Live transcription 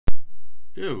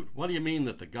Dude, what do you mean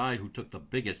that the guy who took the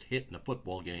biggest hit in a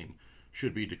football game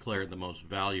should be declared the most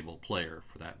valuable player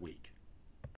for that week?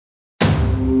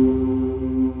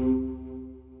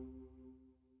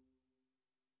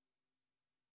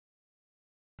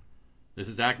 This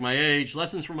is Act My Age,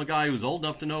 lessons from a guy who's old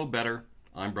enough to know better.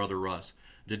 I'm Brother Russ.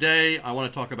 Today, I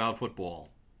want to talk about football.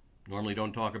 Normally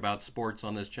don't talk about sports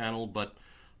on this channel, but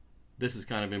this is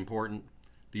kind of important.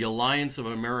 The Alliance of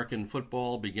American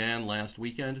Football began last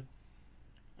weekend,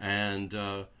 and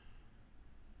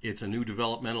it's a new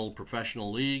developmental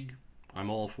professional league. I'm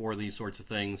all for these sorts of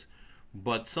things,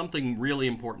 but something really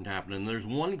important happened, and there's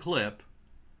one clip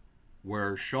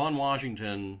where Shaan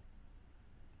Washington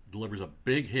delivers a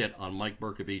big hit on Mike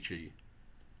Bercovici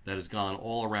that has gone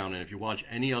all around, and if you watch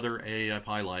any other AAF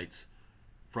highlights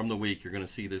from the week, you're going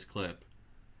to see this clip.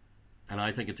 And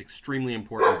I think it's extremely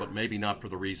important, but maybe not for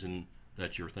the reason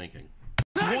that you're thinking.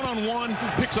 One-on-one,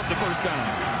 picks up the first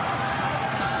down.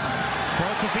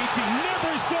 Bercovici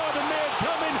never saw the man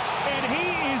coming, and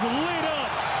he is lit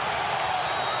up.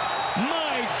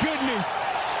 My goodness.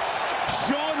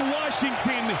 Shaan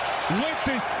Washington with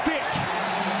the stick.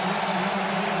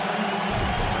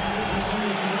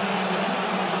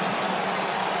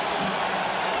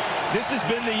 This has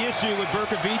been the issue with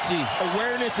Bercovici,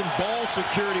 awareness and ball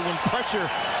security when pressure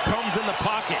comes in the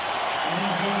pocket.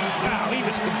 Wow, he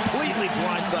was completely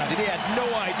blindsided. He had no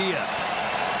idea.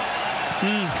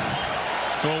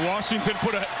 Well, Washington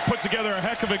put together a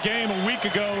heck of a game a week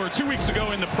ago or 2 weeks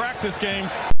ago in the practice game.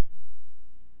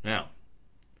 Now,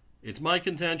 it's my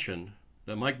contention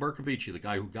that Mike Bercovici, the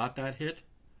guy who got that hit,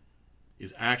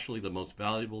 is actually the most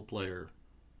valuable player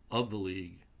of the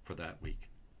league for that week.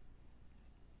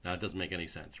 Now, it doesn't make any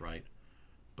sense, right?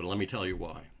 But let me tell you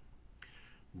why.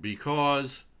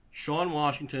 Because Shaan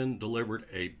Washington delivered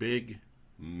a big,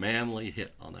 manly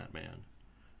hit on that man.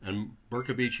 And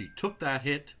Bercovici took that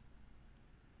hit,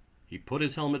 he put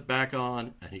his helmet back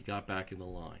on, and he got back in the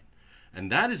line.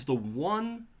 And that is the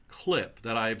one clip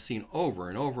that I have seen over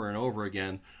and over and over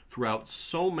again throughout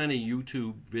so many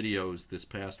YouTube videos this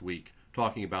past week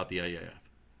talking about the AAF.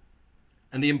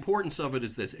 And the importance of it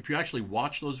is this. If you actually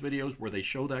watch those videos where they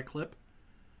show that clip,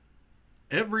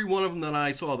 every one of them that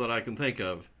I saw that I can think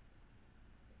of,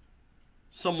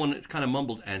 someone kind of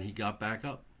mumbled, and he got back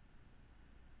up.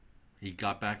 He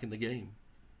got back in the game.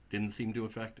 Didn't seem to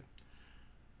affect him.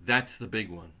 That's the big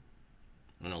one.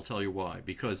 And I'll tell you why.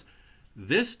 Because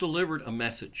this delivered a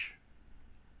message.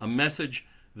 A message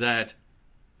that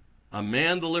a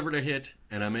man delivered a hit,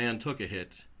 and a man took a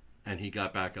hit, and he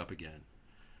got back up again.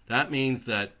 That means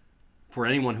that for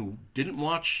anyone who didn't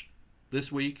watch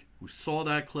this week, who saw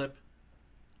that clip,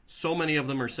 so many of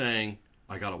them are saying,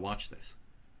 I got to watch this.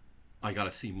 I got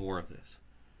to see more of this.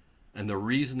 And the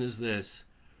reason is this,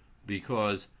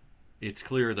 because it's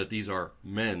clear that these are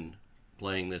men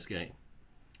playing this game.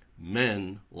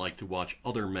 Men like to watch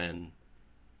other men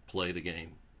play the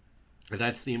game. And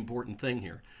that's the important thing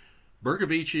here.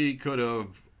 Bercovici could have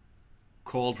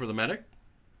called for the medic.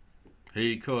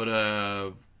 He could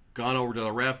have gone over to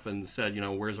the ref and said, you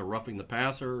know, where's a roughing the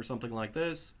passer or something like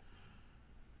this.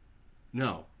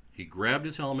 No, he grabbed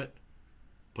his helmet,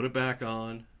 put it back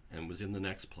on, and was in the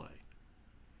next play.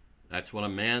 That's what a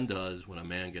man does when a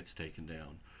man gets taken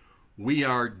down. We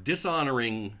are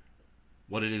dishonoring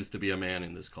what it is to be a man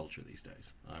in this culture these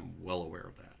days. I'm well aware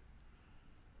of that.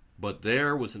 But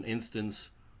there was an instance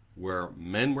where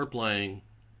men were playing,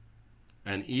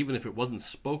 and even if it wasn't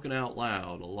spoken out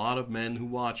loud, a lot of men who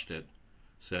watched it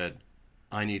said,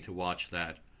 I need to watch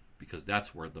that because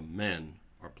that's where the men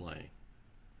are playing.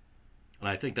 And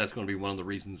I think that's going to be one of the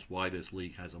reasons why this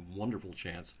league has a wonderful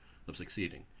chance of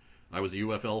succeeding. I was a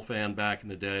UFL fan back in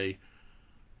the day.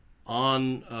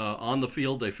 On the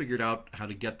field, they figured out how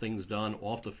to get things done.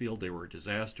 Off the field, they were a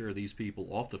disaster. These people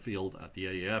off the field at the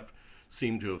AAF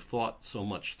seem to have thought so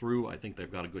much through. I think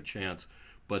they've got a good chance.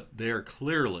 But there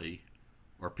clearly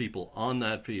are people on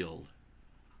that field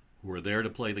who are there to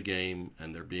play the game,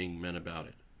 and they're being men about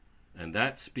it. And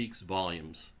that speaks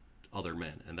volumes to other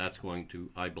men. And that's going to,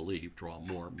 I believe, draw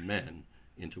more men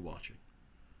into watching.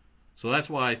 So that's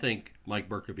why I think Mike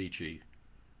Bercovici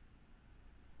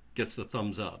gets the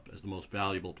thumbs up as the most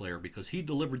valuable player, because he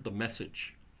delivered the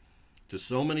message to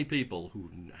so many people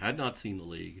who had not seen the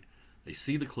league. They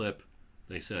see the clip,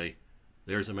 they say,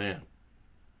 there's a man.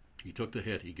 He took the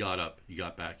hit, he got up, he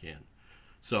got back in.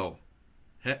 So,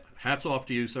 hats off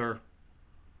to you, sir.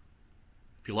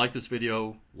 If you like this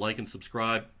video, like and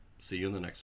subscribe. See you in the next one.